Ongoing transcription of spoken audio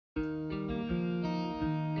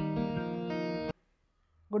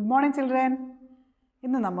Good morning, children.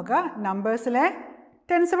 ഇന്ന് നമുക്ക് നമ്പേഴ്സിലെ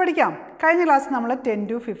tense പഠിക്കാം. കഴിഞ്ഞ ക്ലാസ് നമ്മൾ 10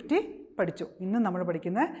 to 50 പഠിച്ചു. ഇന്ന് നമ്മൾ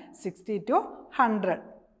പഠിക്കുന്നത് 60 to 100.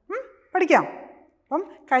 പഠിക്കാം. അപ്പം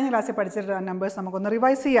കഴിഞ്ഞ ക്ലാസ്സിൽ പഠിച്ച നമ്പേഴ്സ് നമുക്കൊന്ന്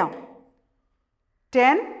റിവൈസ് ചെയ്യാം.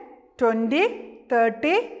 10, 20,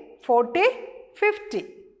 30, 40, 50.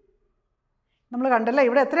 നമ്മൾ കണ്ടല്ലോ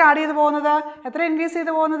ഇവിടെ എത്ര ആഡ് ചെയ്ത് പോകുന്നത്, എത്ര ഇൻക്രീസ്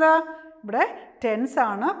ചെയ്ത് പോകുന്നത്? ഇവിടെ ടെൻസ്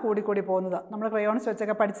ആണ് കൂടി പോകുന്നത്. നമ്മൾ ക്രയോൺസ്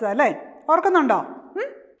വെച്ചൊക്കെ പഠിച്ചതല്ലേ, ഓർക്കുന്നുണ്ടോ?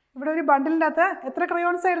 ഇവിടെ ഒരു ബണ്ടിലിൻ്റെ അകത്ത് എത്ര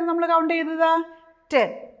ക്രയോൺസ് ആയിരുന്നു നമ്മൾ കൗണ്ട് ചെയ്തത്? 10.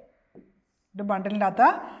 ഒരു ബണ്ടിലിൻ്റെ അകത്ത്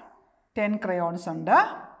 10 ക്രയോൺസ് ഉണ്ട്.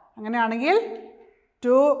 അങ്ങനെയാണെങ്കിൽ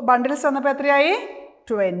 2 ബണ്ടിൽസ് വന്നപ്പോൾ എത്രയായി?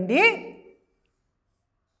 20.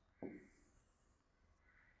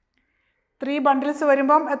 3 ബണ്ടിൽസ്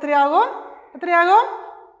വരുമ്പം എത്രയാകും?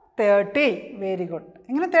 30. Very good.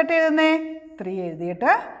 എങ്ങനെ 30 എഴുതുന്നേ? 3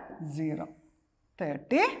 എഴുതിയിട്ട് 0.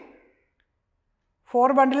 30.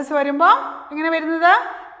 4 ബണ്ടിൽസ് വരുമ്പോൾ എങ്ങനെ വരുന്നത്?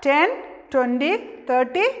 10, 20,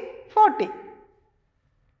 30, 40.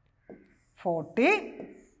 40.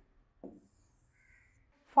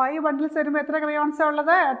 5 ബണ്ടിൽസ് വരുമ്പോൾ എത്ര ക്രയോൺസ്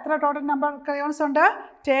ഉള്ളത്? എത്ര ടോട്ടൽ നമ്പർ ക്രയോൺസ് ഉണ്ട്?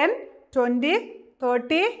 10, 20,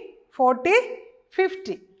 30, 40,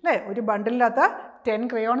 50. അല്ലേ? ഒരു ബണ്ടിലിനകത്ത് 10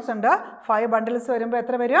 ക്രയോൺസ് ഉണ്ട്. 5 ബണ്ടിൽസ് വരുമ്പോൾ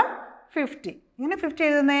എത്ര വരും? 50. ഇങ്ങനെ 50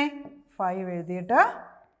 എഴുതുന്നേ? 5 എഴുതിയിട്ട്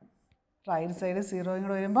റൈറ്റ് സൈഡ് 0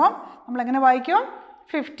 കൂടെ വരുമ്പോൾ നമ്മൾ എങ്ങനെ വായിക്കും?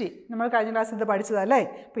 50. നമ്മൾ കഴിഞ്ഞ ക്ലാസ്സിൽ ഇത് പഠിച്ചതല്ലേ.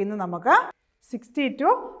 അപ്പോൾ ഇന്ന് നമുക്ക് 60 to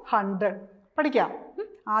 100 പഠിക്കാം.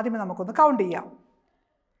 ആദ്യമേ നമുക്കൊന്ന് കൗണ്ട് ചെയ്യാം.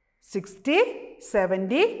 60,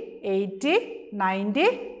 70, 80, 90,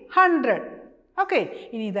 100. ഓക്കെ,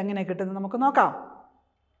 ഇനി ഇതെങ്ങനെ കിട്ടുന്നത് നമുക്ക് നോക്കാം.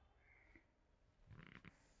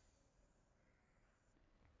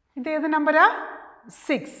 ഇതേത് നമ്പരാ?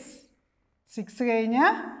 6. 6 കഴിഞ്ഞ്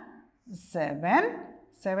 7,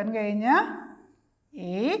 7 കഴിഞ്ഞ്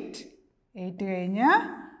 8, 8 കഴിഞ്ഞ്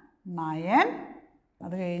 9,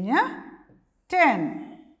 അത് കഴിഞ്ഞ് 10.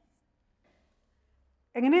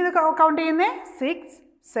 എങ്ങനെയാണ് ഇത് കൗണ്ട് ചെയ്യുന്നത്? 6,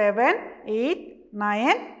 7, 8,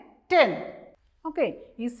 9, 10. ഓക്കെ,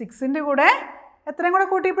 ഈ 6ൻ്റെ കൂടെ എത്രയും കൂടെ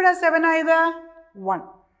കൂട്ടിയപ്പോഴാണ് 7 ആയത്? 1.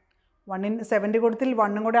 7ൻ്റെ കൂട്ടത്തിൽ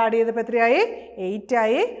 1 കൂടെ ആഡ് ചെയ്തപ്പോൾ എത്രയായി? 8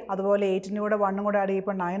 ആയി. അതുപോലെ 8ൻ്റെ കൂടെ 1 കൂടെ ആഡ്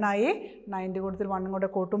ചെയ്തപ്പോൾ 9 ആയി. 9ൻ്റെ കൂട്ടത്തിൽ 1 കൂടെ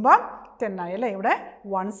കൂട്ടുമ്പോൾ 10 ആയി അല്ലേ? ഇവിടെ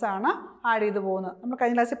 1s ആണ് ആഡ് ചെയ്ത് പോകുന്നത്. നമ്മൾ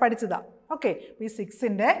കഴിഞ്ഞ ക്ലാസ്സിൽ പഠിച്ചതാണ്. ഓക്കെ, ഈ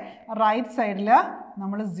 6ൻ്റെ റൈറ്റ് സൈഡിൽ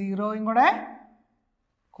നമ്മൾ 0യും കൂടെ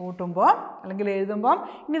കൂട്ടുമ്പോൾ അല്ലെങ്കിൽ എഴുതുമ്പോൾ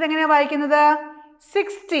ഇനി ഇതെങ്ങനെയാണ് വായിക്കുന്നത്?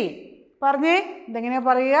 60. പറഞ്ഞേ, ഇതെങ്ങനെയാണ്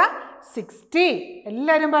പറയുക? 60.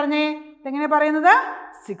 എല്ലാവരും പറഞ്ഞേ, ഇതെങ്ങനെയാണ് പറയുന്നത്?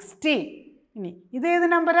 60. ഇനി ഇതേത്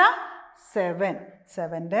നമ്പരാ? 7.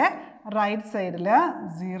 7ൻ്റെ റൈറ്റ് സൈഡിൽ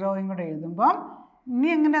 0യും കൂടെ എഴുതുമ്പം ഇനി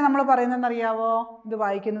എങ്ങനെയാണ് നമ്മൾ പറയുന്നതെന്ന് അറിയാവോ? ഇത്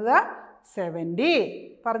വായിക്കുന്നത് 70.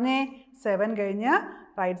 പറഞ്ഞേ, 7 കഴിഞ്ഞ്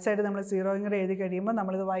റൈറ്റ് സൈഡ് നമ്മൾ 0യും കൂടെ എഴുതി കഴിയുമ്പോൾ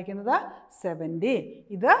നമ്മളിത് വായിക്കുന്നത് 70.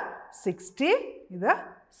 ഇത് 60, ഇത്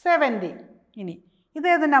 70. ഇനി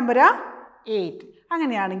ഇതേത് നമ്പരാ? 8.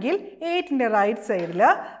 അങ്ങനെയാണെങ്കിൽ 8ൻ്റെ റൈറ്റ് സൈഡിൽ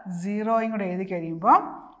 0യും കൂടെ എഴുതി കഴിയുമ്പോൾ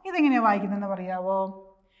ഇതെങ്ങനെയാണ് വായിക്കുന്നതെന്ന് പറയാവോ?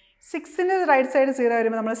 6ൻ്റെ റൈറ്റ് സൈഡ് 0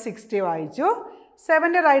 വരുമ്പോൾ നമ്മൾ 60 വായിച്ചു.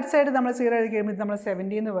 7ൻ്റെ റൈറ്റ് സൈഡ് നമ്മൾ 0 എഴുതി കഴിയുമ്പോൾ നമ്മൾ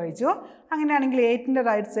 70 എന്ന് വായിച്ചു. അങ്ങനെയാണെങ്കിൽ 8ൻ്റെ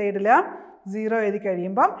റൈറ്റ് സൈഡിൽ 0 എഴുതി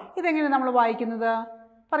കഴിയുമ്പം ഇതെങ്ങനെയാണ് നമ്മൾ വായിക്കുന്നത്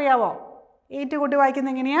പറയാവോ? 8 കൂട്ടി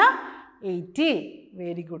വായിക്കുന്നത് എങ്ങനെയാണ്? 80.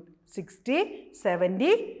 Very good. 60,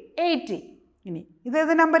 70, 80. ഇനി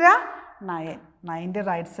ഇതേത് നമ്പരാ? 9. 9ൻ്റെ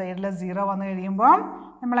റൈറ്റ് സൈഡിൽ 0 വന്നു കഴിയുമ്പം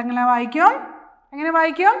നമ്മളെങ്ങനെ വായിക്കും? എങ്ങനെ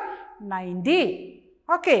വായിക്കും? 90.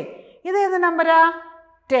 ഓക്കെ, ഇതേത് നമ്പരാ?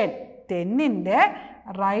 10. 10ൻ്റെ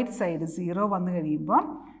റൈറ്റ് സൈഡ് 0 വന്നു കഴിയുമ്പം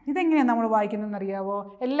ഇതെങ്ങനെയാണ് നമ്മൾ വായിക്കുന്നതെന്ന് അറിയാവോ?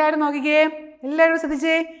 എല്ലാവരും നോക്കിക്കേ, എല്ലാവരും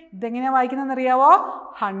ശ്രദ്ധിച്ചേ. ഇതെങ്ങനെയാണ് വായിക്കുന്നതെന്ന് അറിയാവോ?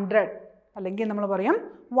 100 അല്ലെങ്കിൽ നമ്മൾ പറയും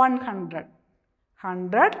 100.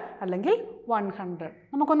 100 അല്ലെങ്കിൽ 100.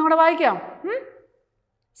 നമുക്കൊന്നും കൂടെ വായിക്കാം.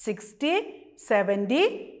 60, 70,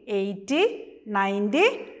 80, 90,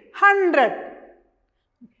 100.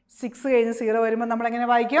 6 കഴിഞ്ഞ് 0 വരുമ്പോൾ നമ്മളെങ്ങനെ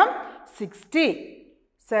വായിക്കും? 60.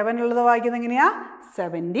 7 ഉള്ളത് വായിക്കുന്നത് എങ്ങനെയാണ്?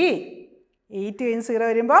 70. 8 കഴിഞ്ഞ് 0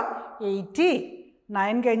 വരുമ്പം 80.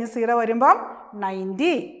 9 കഴിഞ്ഞ് 0 വരുമ്പം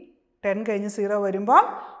 90. 10 കഴിഞ്ഞ് 0 വരുമ്പം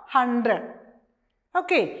 100.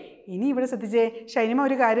 ഓക്കെ, ഇനി ഇവിടെ ശ്രദ്ധിച്ചേ. ഷൈനിമ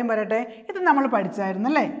ഒരു കാര്യം പറയട്ടെ. ഇത് നമ്മൾ പഠിച്ചായിരുന്നു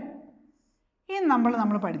അല്ലേ? ഈ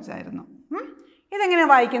നമ്മൾ പഠിച്ചായിരുന്നു.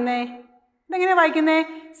 ഇതെങ്ങനെയാണ് വായിക്കുന്നേ? ഇതെങ്ങനെയാണ് വായിക്കുന്നേ?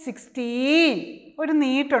 16. ഒരു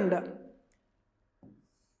നീട്ടുണ്ട്.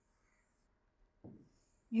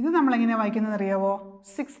 ഇത് നമ്മളെങ്ങനെയാണ് വായിക്കുന്നത് അറിയാവോ?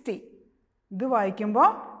 60. ഇത് വായിക്കുമ്പോൾ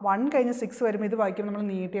 1 കഴിഞ്ഞ് 6 വരുമ്പോൾ ഇത് വായിക്കുമ്പോൾ നമ്മൾ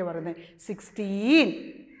നീട്ടിയാണ് പറയുന്നത് 16.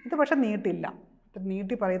 ഇത് പക്ഷെ നീട്ടില്ല,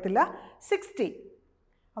 നീട്ടി പറയത്തില്ല, 60.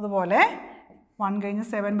 അതുപോലെ 1 കഴിഞ്ഞ്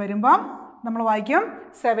 7 വരുമ്പം നമ്മൾ വായിക്കും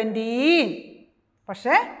 17.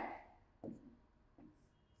 പക്ഷേ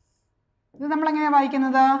ഇത് നമ്മളെങ്ങനെയാണ്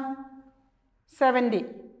വായിക്കുന്നത്? 70.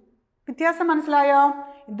 വ്യത്യാസം മനസ്സിലായോ?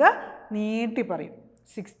 ഇത് നീട്ടി പറയും.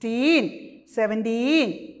 16, 17.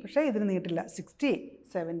 പക്ഷേ ഇതിന് നീട്ടില്ല. 60,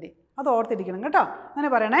 70. അത് ഓർത്തിരിക്കണം കേട്ടോ. അങ്ങനെ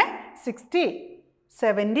പറയണേ. 60,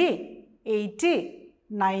 70, 80,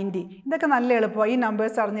 90. ഇതൊക്കെ നല്ല എളുപ്പമാണ്. ഈ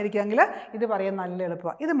നമ്പേഴ്സ് അറിഞ്ഞിരിക്കുകയെങ്കിൽ ഇത് പറയാൻ നല്ല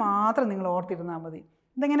എളുപ്പമാണ്. ഇത് മാത്രം നിങ്ങൾ ഓർത്തിരുന്നാൽ മതി.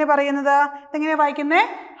 ഇതെങ്ങനെ പറയുന്നത്? ഇതെങ്ങനെ വായിക്കുന്നത്?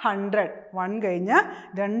 100. 1 കഴിഞ്ഞ്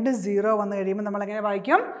 2 0 വന്നു കഴിയുമ്പോൾ നമ്മളെങ്ങനെ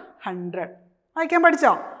വായിക്കും? 100. വായിക്കാൻ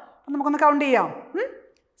പഠിച്ചോ? അപ്പം നമുക്കൊന്ന് കൗണ്ട് ചെയ്യാം.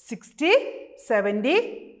 60, 70,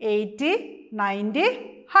 80, 90,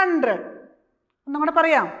 100. ഒന്നും കൂടെ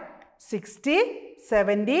പറയാം. 60,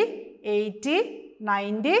 70, 80,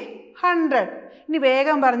 90, 100. ഇനി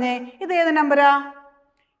വേഗം പറഞ്ഞേ, ഇത് ഏത് നമ്പരാ?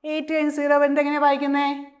 8 കഴിഞ്ഞ് 0 വരുന്നത് എങ്ങനെ വായിക്കുന്നേ?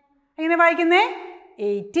 എങ്ങനെ വായിക്കുന്നേ?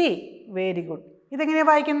 80. Very good. ഇതെങ്ങനെ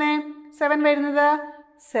വായിക്കുന്നേ? 7 വരുന്നത്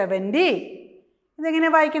 70. ഇതെങ്ങനെ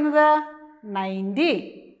വായിക്കുന്നത്? 90.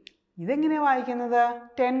 ഇതെങ്ങനെ വായിക്കുന്നത്?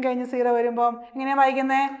 10 കഴിഞ്ഞ് 0 വരുമ്പം എങ്ങനെ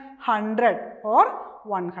വായിക്കുന്നത്? 100 ഓർ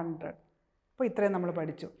 100. അപ്പോൾ ഇത്രയും നമ്മൾ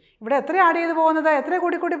പഠിച്ചു. ഇവിടെ എത്ര ആഡ് ചെയ്ത് പോകുന്നത്? എത്ര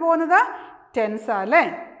കൂടി പോകുന്നത്? 10s അല്ലേ?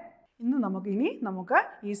 ഇന്ന് നമുക്ക്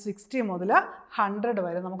ഈ 60 മുതൽ 100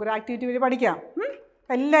 വരെ നമുക്കൊരു ആക്ടിവിറ്റി വഴി പഠിക്കാം.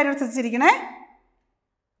 എല്ലാവരും ശ്രദ്ധിച്ചിരിക്കണേ.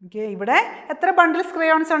 ഓക്കെ, ഇവിടെ എത്ര ബണ്ടിൽസ്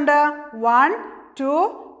ക്രയോൺസ് ഉണ്ട്? 1, 2,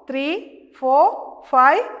 3, 4,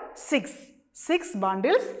 5, 6. 6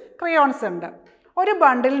 ബണ്ടിൽസ് ക്രയോൺസ് ഉണ്ട്. ഒരു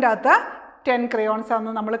ബണ്ടിലിൻ്റെ അകത്ത് 10 ക്രയോൺസ്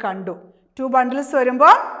ആണെന്ന് നമ്മൾ കണ്ടു. 2 ബണ്ടിൽസ്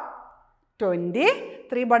വരുമ്പോൾ 20,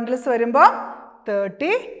 3 ബണ്ടിൽസ് വരുമ്പോൾ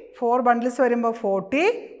 30, 4 ബണ്ടിൽസ് വരുമ്പോൾ 40,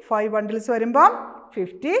 5 ബണ്ടിൽസ് വരുമ്പോൾ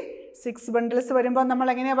 50, 6 ബണ്ടിൽസ് വരുമ്പോൾ നമ്മൾ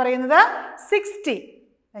എങ്ങനെയാണ് പറയുന്നത്? 60.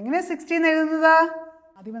 എങ്ങനെയാണ് 60 എന്ന് എഴുതുന്നത്?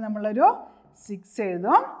 ആദ്യമേ നമ്മളൊരു 6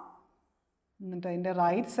 എഴുതും. എന്നിട്ട് അതിൻ്റെ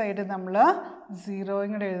റൈറ്റ് സൈഡ് നമ്മൾ 0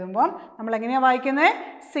 കൂടെ എഴുതുമ്പം നമ്മൾ എങ്ങനെയാണ് വായിക്കുന്നത്?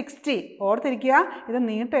 60. ഓർത്തിരിക്കുക, ഇത്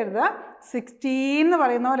നീട്ടെഴുതുക. 16 എന്ന്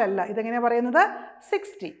പറയുന്ന പോലല്ല. ഇതെങ്ങനെയാണ് പറയുന്നത്?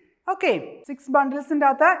 60. ഓക്കെ, 6 ബണ്ടിൽസിൻ്റെ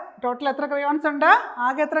അകത്ത് ടോട്ടൽ എത്ര ക്രയോൺസ് ഉണ്ട്?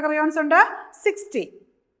 ആകെ എത്ര ക്രയോൺസ് ഉണ്ട്? 60.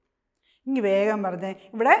 ഇനി വേഗം പറഞ്ഞേ,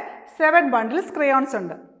 ഇവിടെ 7 ബണ്ടിൽസ് ക്രയോൺസ്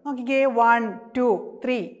ഉണ്ട്. നോക്കിക്കേ, 1, 2,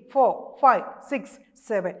 3, 4, 5, 6,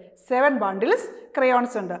 7. 7 ബണ്ടിൽസ്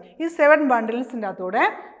ക്രയോൺസ് ഉണ്ട്. ഈ 7 ബണ്ടിൽസിൻ്റെ അകത്തൂടെ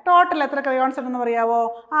ടോട്ടൽ എത്ര ക്രയോൺസ് ഉണ്ടെന്ന് പറയാവോ?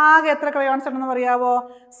 ആകെ എത്ര ക്രയോൺസ് ഉണ്ടെന്ന് പറയാവോ?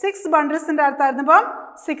 6 ബണ്ടിൽസിൻ്റെ അകത്തായിരുന്നപ്പം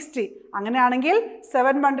 60. അങ്ങനെയാണെങ്കിൽ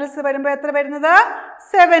 7 ബണ്ടിൽസ് വരുമ്പോൾ എത്ര വരുന്നത്?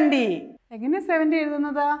 70. എങ്ങനെ 70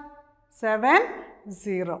 എഴുതുന്നത്? 7,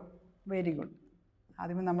 0. Very good.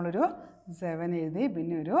 ആദ്യമേ നമ്മളൊരു 7 എഴുതി,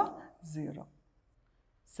 പിന്നെ ഒരു 0.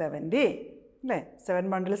 70 അല്ലേ? 7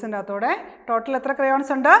 ബണ്ടിൽസിൻ്റെ അകത്തോടെ ടോട്ടൽ എത്ര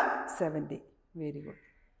ക്രയോൺസ് ഉണ്ട്? 70. Very good.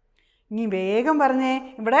 ഇനി വേഗം പറഞ്ഞേ,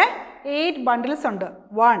 ഇവിടെ 8 ബണ്ടിൽസ് ഉണ്ട്.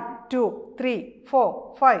 1, 2, 3, 4,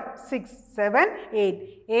 5, 6, 7, 8.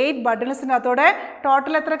 8 ബണ്ടിൽസിൻ്റെ അകത്തോടെ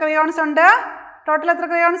ടോട്ടൽ എത്ര ക്രയോൺസ് ഉണ്ട്? ടോട്ടൽ എത്ര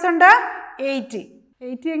ക്രയോൺസ് ഉണ്ട്? 80.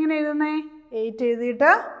 80 എങ്ങനെ എഴുതുന്നേ? 8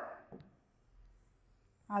 എഴുതിയിട്ട്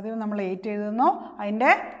ആദ്യം നമ്മൾ 8 എഴുതുന്നു.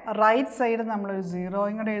 അതിൻ്റെ റൈറ്റ് സൈഡ് നമ്മളൊരു 0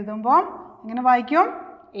 കൂടെ എഴുതുമ്പോൾ എങ്ങനെ വായിക്കും?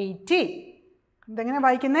 80. ഇതെങ്ങനെ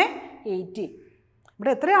വായിക്കുന്നേ? 80.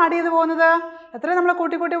 ഇവിടെ എത്ര ആഡ് ചെയ്ത് പോകുന്നത്? എത്ര നമ്മൾ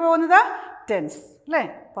കൂട്ടി പോകുന്നത്? 10s അല്ലേ?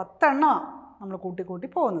 10 എണ്ണമാണ് നമ്മൾ കൂട്ടി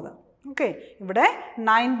പോകുന്നത്. ഓക്കെ, ഇവിടെ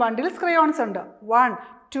 9 ബണ്ടിൽസ് ക്രയോൺസ് ഉണ്ട്. 1,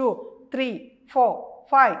 2, 3, 4,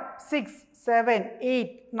 5, 6, 7,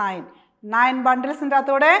 8, 9. 9 ബണ്ടിൽസിൻ്റെ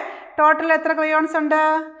അകത്തോടെ ടോട്ടൽ എത്ര ക്രയോൺസ് ഉണ്ട്?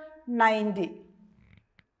 90.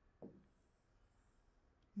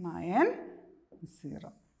 9, 0.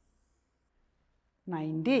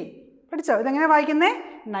 90. പഠിച്ചോ? ഇതെങ്ങനെ വായിക്കുന്നേ?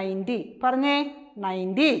 90. പറഞ്ഞേ,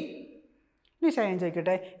 90. ഇനി ഞാൻ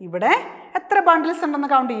ചോദിക്കട്ടെ, ഇവിടെ എത്ര ബണ്ടിൽസ് ഉണ്ടെന്ന്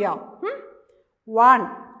കൗണ്ട് ചെയ്യാം. 1,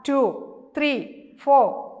 2, 3, 4,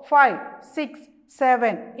 5, 6,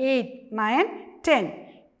 7, 8, 9, 10.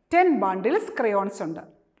 10 ബണ്ടിൽസ് ക്രയോൺസ് ഉണ്ട്.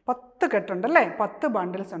 10 കെട്ടുണ്ടല്ലേ? 10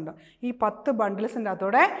 ബണ്ടിൽസ് ഉണ്ട്. ഈ 10 ബണ്ടിൽസിൻ്റെ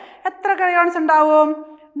അകത്തൂടെ എത്ര ക്രയോൺസ് ഉണ്ടാവും?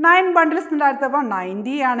 9 ബണ്ടിൽസിൻ്റെ അകത്തപ്പോൾ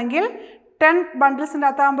 90 ആണെങ്കിൽ 10 ബണ്ടിൽസിൻ്റെ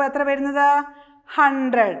അകത്താകുമ്പോൾ എത്ര വരുന്നത്?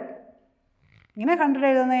 100. ഇങ്ങനെ 100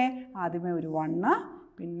 എഴുതുന്നേ, ആദ്യമേ ഒരു 1,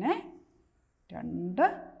 പിന്നെ 2,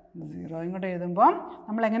 0 കൂടെ എഴുതുമ്പം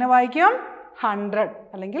നമ്മൾ എങ്ങനെ വായിക്കും? 100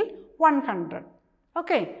 അല്ലെങ്കിൽ 100.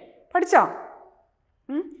 ഓക്കെ, പഠിച്ചോ?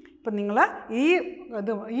 ഇപ്പം നിങ്ങൾ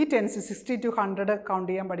ഈ ടെൻസ് 60 to 100 കൗണ്ട്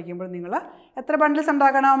ചെയ്യാൻ പഠിക്കുമ്പോൾ നിങ്ങൾ എത്ര ബണ്ടിൽസ്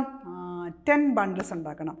ഉണ്ടാക്കണം? 10 ബണ്ടിൽസ്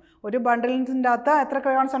ഉണ്ടാക്കണം. ഒരു ബണ്ടിലിൻ്റെ അകത്ത് എത്ര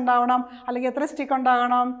ക്രയോൺസ് ഉണ്ടാവണം? അല്ലെങ്കിൽ എത്ര സ്റ്റിക്ക്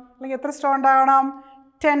ഉണ്ടാകണം? അല്ലെങ്കിൽ എത്ര സ്ട്രോ ഉണ്ടാകണം?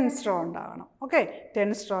 10 സ്ട്രോ ഉണ്ടാകണം. ഓക്കെ,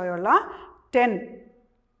 10 സ്ട്രോയുള്ള 10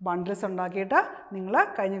 ബണ്ടിൽസ് ഉണ്ടാക്കിയിട്ട് നിങ്ങൾ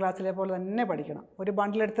കഴിഞ്ഞ ക്ലാസ്സിലെ പോലെ തന്നെ പഠിക്കണം. ഒരു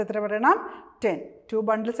ബണ്ടിൽ എടുത്ത് എത്ര പറയണം? 10. 2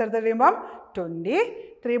 ബണ്ടിൽസ് എടുത്ത് കഴിയുമ്പം 20.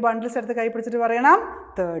 3 ബണ്ടിൽസ് എടുത്ത് കൈ പിടിച്ചിട്ട് പറയണം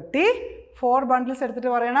 30. 4 ബണ്ടിൽസ്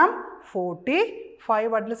എടുത്തിട്ട് പറയണം 40. 5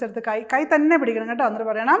 ബണ്ടിൽസ് എടുത്ത് കൈ തന്നെ പിടിക്കണം കേട്ടോ. എന്നിട്ട്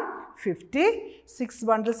പറയണം 50. 6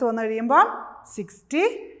 ബണ്ടിൽസ് വന്നു കഴിയുമ്പോൾ 60.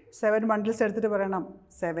 7 ബണ്ടിൽസ് എടുത്തിട്ട് പറയണം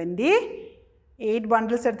 70. 8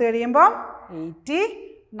 ബണ്ടിൽസ് എടുത്ത് കഴിയുമ്പോൾ 80.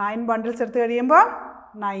 9 ബണ്ടിൽസ് എടുത്ത് കഴിയുമ്പോൾ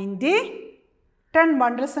 90. 10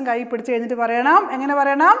 ബണ്ടിൽസും കൈ പിടിച്ച് കഴിഞ്ഞിട്ട് പറയണം, എങ്ങനെ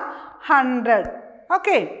പറയണം? 100.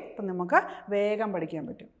 ഓക്കെ, അപ്പം നമുക്ക് വേഗം പഠിക്കാൻ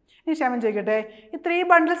പറ്റും. ഇനി ക്ഷമം ചോദിക്കട്ടെ, ഈ 3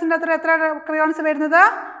 ബണ്ടിൽസിൻ്റെ അത്ര എത്ര ക്രയോൺസ് വരുന്നത്?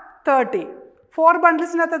 30. 4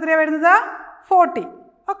 ബണ്ടിൽസിൻ്റെ അകത്ത് എത്രയാണ് വരുന്നത്? 40.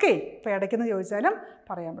 ഓക്കെ, ഇപ്പോൾ ഇടയ്ക്കെന്ന് ചോദിച്ചാലും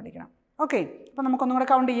പറയാൻ പഠിക്കണം. ഓക്കെ, അപ്പോൾ നമുക്കൊന്നും കൂടെ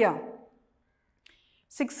കൗണ്ട് ചെയ്യാം.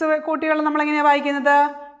 6 കൂട്ടികൾ നമ്മളെങ്ങനെയാണ് വായിക്കുന്നത്?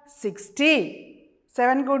 60.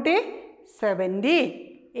 7 കൂട്ടി 70.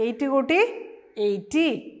 8 കൂട്ടി 80.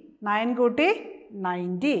 9 കൂട്ടി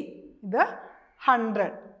 90. ഇത് 100.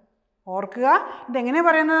 ഓർക്കുക, ഇതെങ്ങനെയാണ്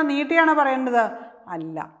പറയുന്നത്? നീട്ടിയാണോ പറയേണ്ടത്?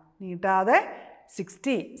 അല്ല, നീട്ടാതെ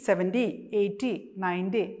 60, 70, 80,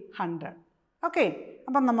 90, 100. ഓക്കെ,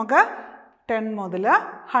 അപ്പം നമുക്ക് 10 മുതൽ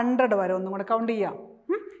 100 വരെ ഒന്നും കൂടെ കൗണ്ട് ചെയ്യാം.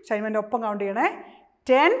 ഷൈമൻ്റെ ഒപ്പം കൗണ്ട് ചെയ്യണേ.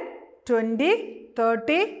 10, 20,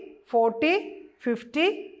 30, 40, 50,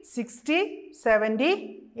 60, 70,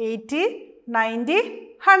 80, 90,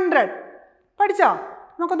 100. പഠിച്ചോ?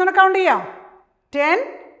 നമുക്കൊന്നുകൂടെ കൗണ്ട് ചെയ്യാം. 10,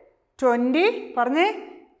 20 പറഞ്ഞേ,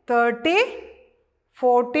 30,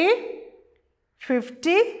 40,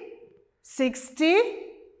 50, 60,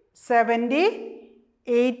 70,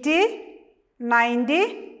 80, 90,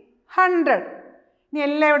 100. ഇനി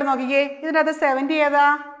എല്ലാം ഇവിടെ നോക്കിക്കേ, ഇതിൻ്റെ അകത്ത് 70 ഏതാ?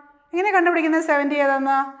 എങ്ങനെ കണ്ടുപിടിക്കുന്നത് 70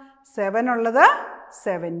 ഏതാന്ന്? 7 ഉള്ളത്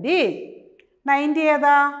 70. 90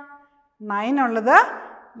 ഏതാ? 9 ഉള്ളത്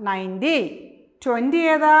 90. 20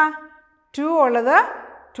 ഏതാ? 2 ഉള്ളത്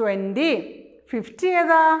 20. 50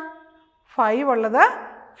 ഏതാ? 5 ഉള്ളത്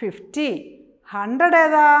 50. 100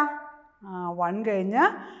 ഏതാ? 1 കഴിഞ്ഞ്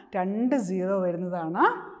 2 0 വരുന്നതാണ്.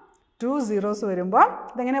 2 zeros വരുമ്പോൾ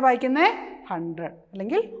ഇതെങ്ങനെ വായിക്കുന്നത്? 100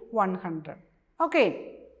 അല്ലെങ്കിൽ 100. ഓക്കെ,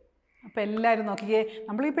 അപ്പോൾ എല്ലാവരും നോക്കിക്കേ,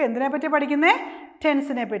 നമ്മളിപ്പോൾ എന്തിനെ പറ്റി പഠിക്കുന്നത്?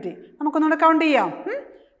 ടെൻസിനെ പറ്റി. നമുക്കൊന്നുകൂടെ കൗണ്ട് ചെയ്യാം.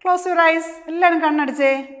 Close your eyes. എല്ലാവരും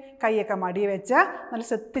കണ്ണടിച്ചേ, കൈയൊക്കെ മടി വെച്ച് നല്ല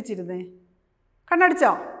ശ്രദ്ധിച്ചിരുന്നേ.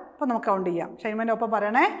 കണ്ണടിച്ചോ? അപ്പോൾ നമുക്ക് കൗണ്ട് ചെയ്യാം. ഷൈമൻ്റെ ഒപ്പം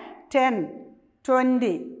പറയണേ. 10,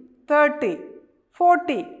 20, 30,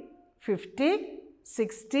 40, 50,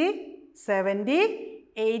 60, 70,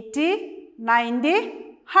 80, 90,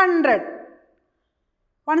 100.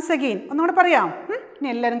 വൺസ് അഗെയിൻ ഒന്നുകൂടെ പറയാം. ഇനി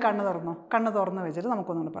എല്ലാവരും കണ്ണ് തുറന്ന് വെച്ചിട്ട്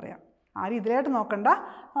നമുക്കൊന്നുകൂടെ പറയാം. ആരും ഇതിലായിട്ട്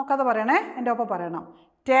നോക്കാതെ പറയണേ, എൻ്റെ ഒപ്പം പറയണം.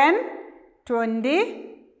 10, 20,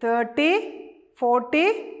 30, 40,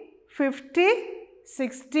 50,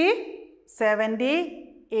 60, 70,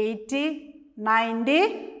 80, 90,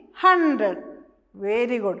 100.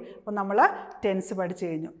 Very good. അപ്പോൾ നമ്മൾ ടെൻസ് പഠിച്ചു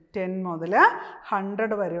കഴിഞ്ഞു. 10 മുതൽ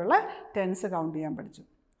 100 വരെയുള്ള ടെൻസ് കൗണ്ട് ചെയ്യാൻ പഠിച്ചു.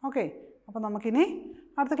 ഓക്കെ, അപ്പോൾ നമുക്കിനി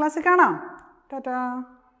അടുത്ത ക്ലാസ്സിൽ കാണാം. ടാറ്റാ.